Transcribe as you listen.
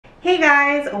Hey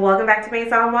guys, welcome back to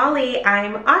Maison Malli.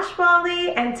 I'm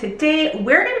Malli, and today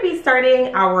we're going to be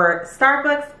starting our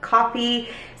Starbucks coffee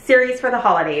series for the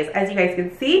holidays. As you guys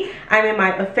can see, I'm in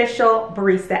my official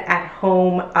barista at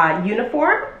home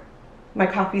uniform, my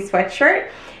coffee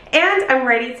sweatshirt, and I'm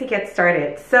ready to get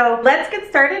started. So let's get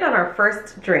started on our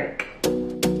first drink.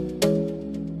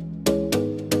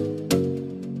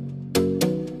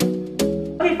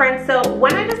 Okay friends, so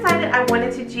when I decided I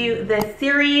wanted to do this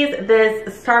series, this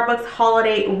Starbucks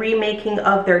holiday remaking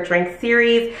of their drink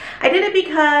series, I did it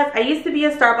because I used to be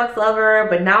a Starbucks lover,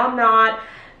 but now I'm not.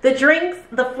 The drinks,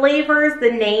 the flavors, the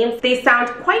names, they sound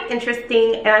quite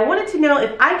interesting, and I wanted to know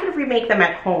if I could remake them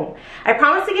at home. I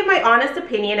promise to give my honest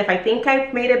opinion. If I think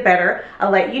I've made it better, I'll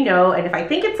let you know, and if I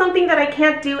think it's something that I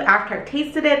can't do after I've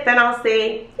tasted it, then I'll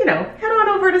say, you know, head on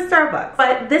over to Starbucks.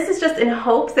 But this is just in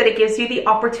hopes that it gives you the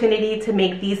opportunity to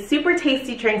make these super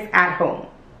tasty drinks at home.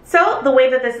 So the way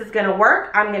that this is gonna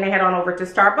work, I'm gonna head on over to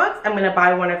Starbucks. I'm gonna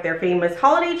buy one of their famous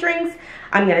holiday drinks.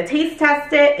 I'm gonna taste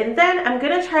test it, and then I'm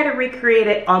gonna try to recreate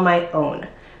it on my own.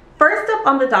 First up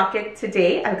on the docket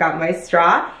today, I've got my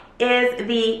straw, is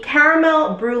the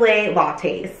Caramel Brulee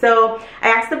latte. So I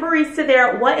asked the barista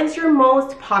there, what is your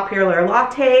most popular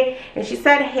latte? And she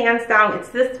said, hands down, it's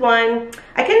this one.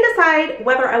 I can decide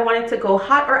whether I wanted to go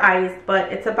hot or iced,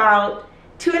 but it's about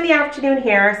 2 in the afternoon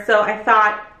here, so I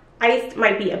thought iced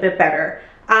might be a bit better.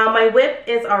 My whip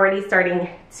is already starting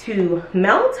to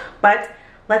melt, but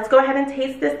let's go ahead and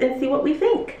taste this and see what we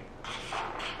think.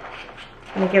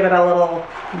 I'm gonna give it a little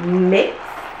mix.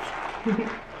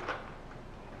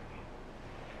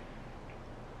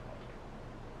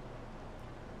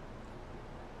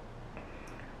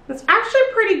 It's actually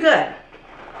pretty good.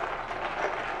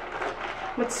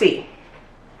 Let's see.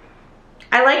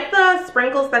 I like the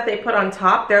sprinkles that they put on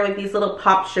top. They're like these little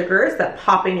pop sugars that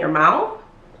pop in your mouth.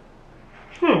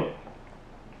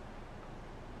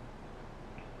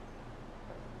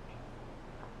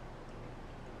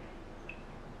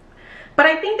 But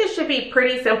I think this should be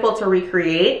pretty simple to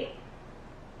recreate.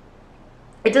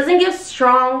 It doesn't give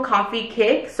strong coffee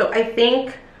kick, so I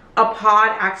think a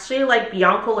pod actually like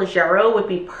Bianco Leggero would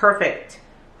be perfect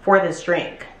for this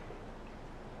drink.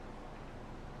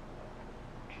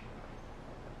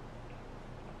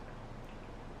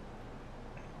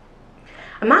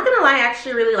 I'm not gonna lie, I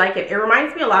actually really like it. It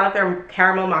reminds me a lot of their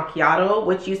caramel macchiato,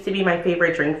 which used to be my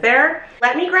favorite drink there.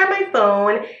 Let me grab my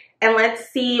phone and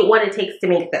let's see what it takes to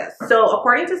make this. So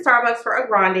according to Starbucks for a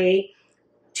grande,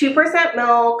 2%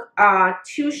 milk,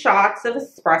 2 shots of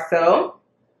espresso,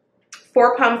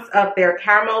 4 pumps of their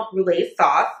caramel brulee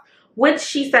sauce, which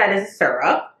she said is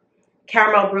syrup,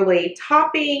 caramel brulee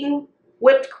topping,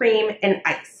 whipped cream, and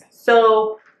ice.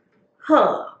 So,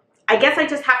 I guess I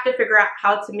just have to figure out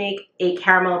how to make a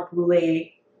caramel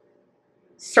brulee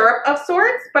syrup of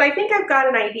sorts, but I think I've got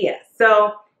an idea.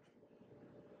 So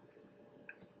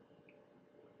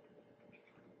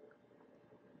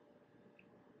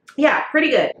yeah, pretty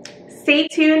good. Stay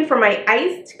tuned for my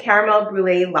iced caramel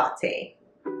brulee latte.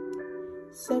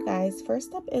 So guys,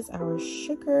 first up is our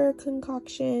sugar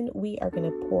concoction. We are going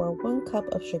to pour 1 cup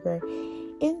of sugar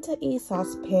into a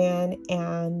saucepan,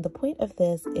 and the point of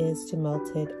this is to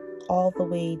melt it all the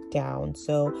way down.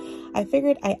 So I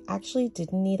figured I actually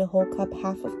didn't need a whole cup.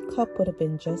 Half of a cup would have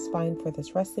been just fine for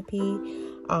this recipe.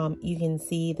 You can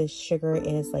see the sugar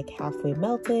is like halfway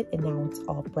melted, and now it's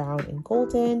all brown and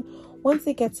golden. Once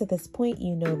it gets to this point,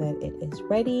 you know that it is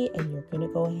ready, and you're going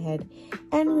to go ahead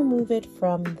and remove it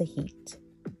from the heat.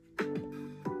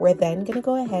 We're then going to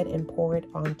go ahead and pour it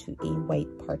onto a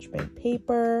white parchment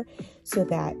paper so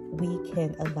that we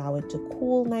can allow it to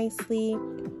cool nicely.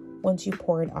 Once you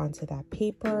pour it onto that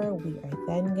paper, we are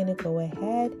then going to go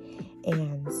ahead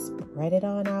and spread it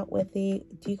on out with do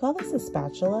you call this a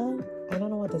spatula? I don't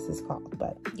know what this is called,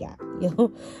 but yeah,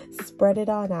 you'll spread it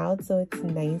on out so it's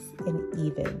nice and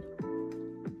even.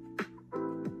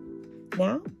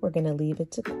 Now we're going to leave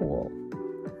it to cool.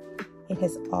 It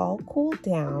has all cooled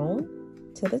down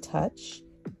to the touch,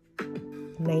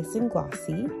 nice and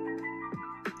glossy.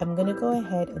 I'm going to go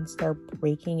ahead and start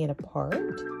breaking it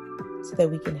apart so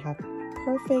that we can have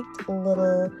perfect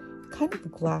little kind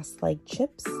of glass-like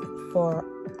chips for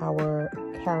our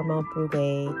caramel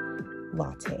brulee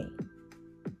latte.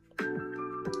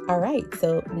 All right,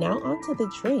 so now onto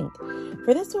the drink.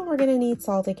 For this one, we're gonna need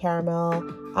salted caramel.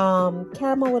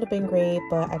 Caramel would have been great,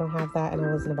 but I don't have that, and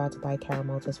I wasn't about to buy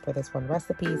caramel just for this one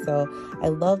recipe. So I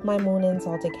love my Monin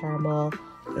salted caramel.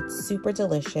 It's super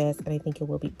delicious, and I think it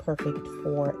will be perfect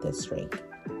for this drink.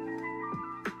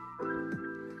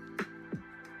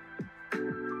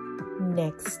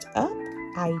 Next up,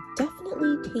 I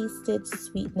definitely tasted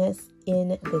sweetness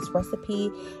in this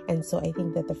recipe, and so I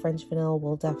think that the French vanilla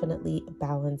will definitely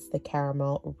balance the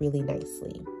caramel really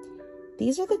nicely.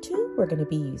 These are the two we're going to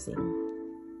be using.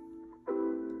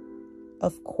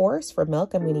 Of course, for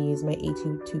milk, I'm going to use my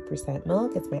A22%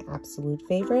 milk. It's my absolute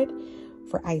favorite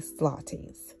for iced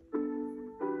lattes.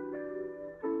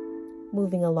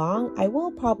 Moving along, I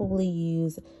will probably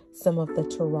use some of the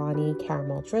Torani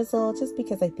caramel drizzle just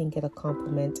because I think it'll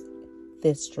complement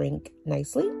this drink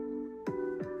nicely.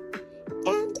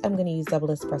 And I'm going to use double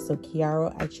espresso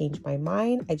Chiaro. I changed my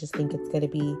mind. I just think it's going to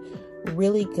be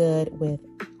really good with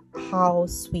how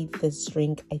sweet this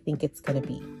drink I think it's going to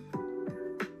be.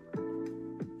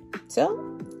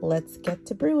 So let's get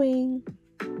to brewing.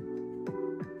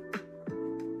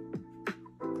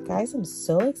 Guys, I'm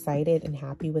so excited and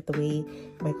happy with the way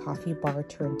my coffee bar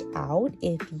turned out.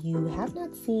 If you have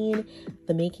not seen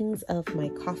the makings of my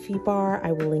coffee bar,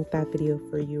 I will link that video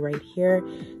for you right here.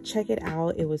 Check it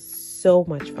out. It was so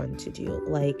much fun to do,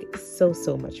 like so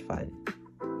much fun.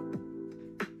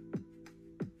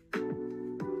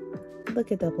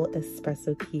 Look at double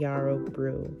espresso Chiaro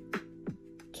brew.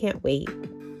 Can't wait.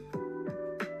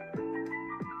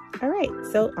 All right,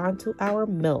 so on to our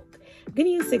milk. I'm going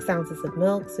to use 6 ounces of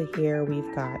milk. So here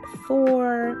we've got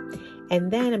 4. And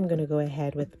then I'm going to go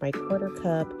ahead with my 1/4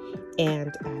 cup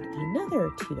and add another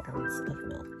 2 ounces of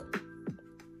milk.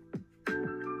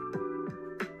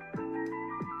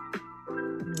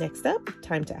 Next up,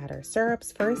 time to add our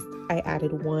syrups. First, I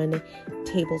added 1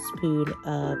 tablespoon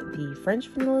of the French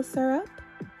vanilla syrup.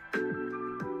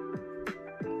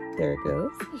 There it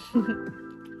goes.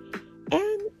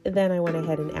 And then I went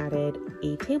ahead and added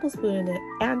a tablespoon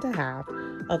and a half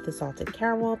of the salted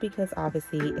caramel because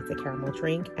obviously it's a caramel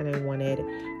drink and I wanted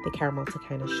the caramel to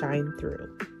kind of shine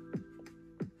through.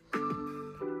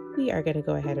 We are going to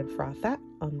go ahead and froth that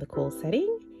on the cool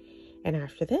setting. And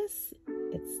after this,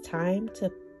 it's time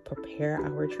to prepare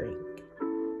our drink.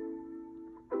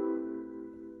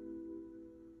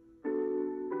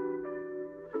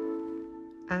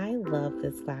 I love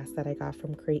this glass that I got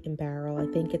from Crate & Barrel. I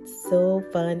think it's so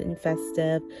fun and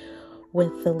festive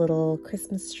with the little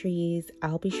Christmas trees.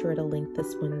 I'll be sure to link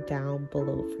this one down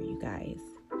below for you guys.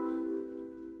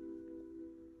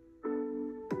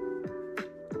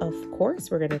 Of course,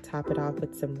 we're going to top it off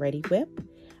with some Ready Whip.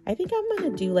 I think I'm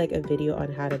going to do like a video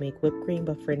on how to make whipped cream,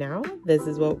 but for now, this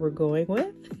is what we're going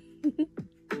with.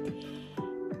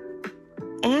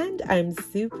 And I'm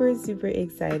super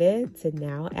excited to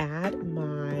now add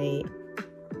my,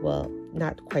 well,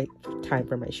 not quite time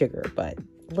for my sugar, but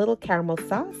little caramel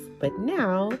sauce. But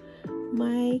now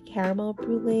my caramel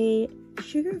brulee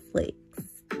sugar flakes.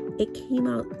 It came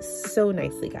out so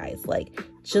nicely, guys, like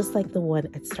just like the one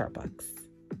at Starbucks.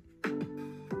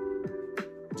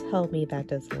 Tell me that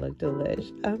doesn't look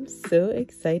delish. I'm so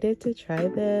excited to try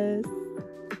this.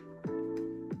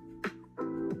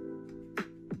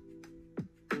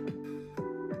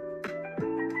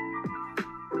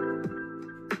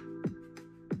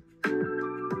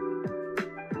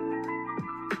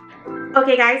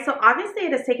 Okay guys, so obviously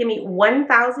it has taken me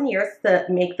 1,000 years to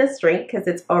make this drink because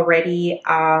it's already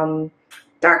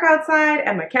dark outside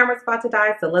and my camera's about to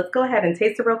die. So let's go ahead and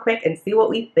taste it real quick and see what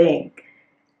we think.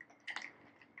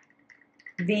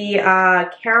 The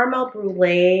caramel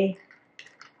brulee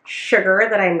sugar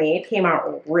that I made came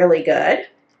out really good.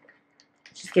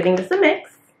 Just giving this a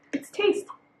mix. Let's taste.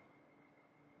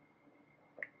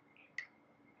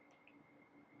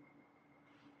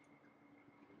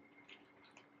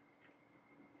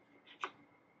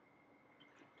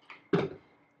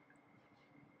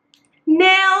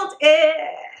 Nailed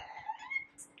it!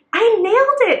 I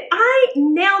nailed it! I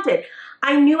nailed it!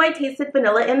 I knew I tasted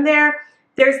vanilla in there.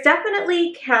 There's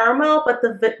definitely caramel, but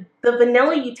the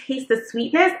vanilla, you taste the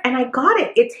sweetness, and I got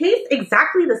it. It tastes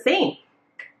exactly the same.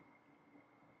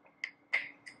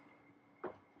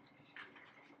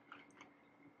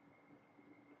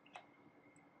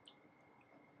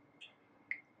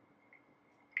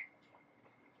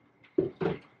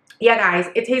 Yeah,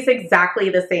 guys, it tastes exactly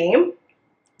the same.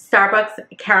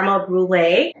 Starbucks Caramel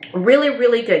Brulee.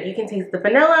 Really good. You can taste the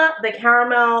vanilla, the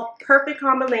caramel, perfect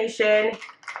combination.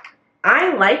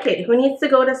 I like it. Who needs to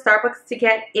go to Starbucks to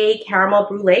get a caramel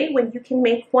brulee when you can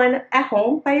make one at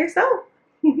home by yourself?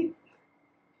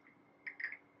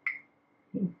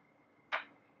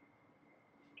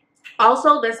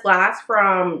 Also, this glass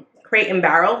from Crate &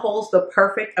 Barrel holds the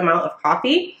perfect amount of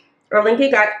coffee. I'll link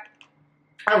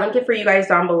it for you guys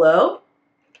down below.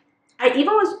 I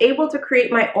even was able to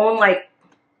create my own like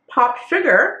pop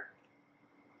sugar.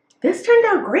 This turned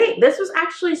out great. This was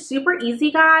actually super easy,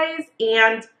 guys,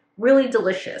 and really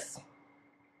delicious.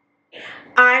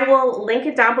 I will link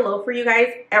it down below for you guys,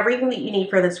 everything that you need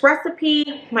for this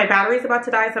recipe. My battery's about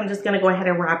to die, so I'm just going to go ahead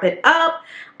and wrap it up.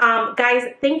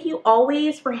 Guys, thank you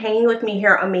always for hanging with me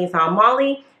here on Maison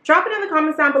Malli. Drop it in the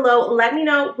comments down below. Let me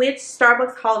know which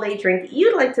Starbucks holiday drink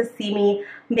you'd like to see me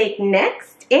make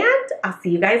next, and I'll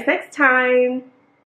see you guys next time.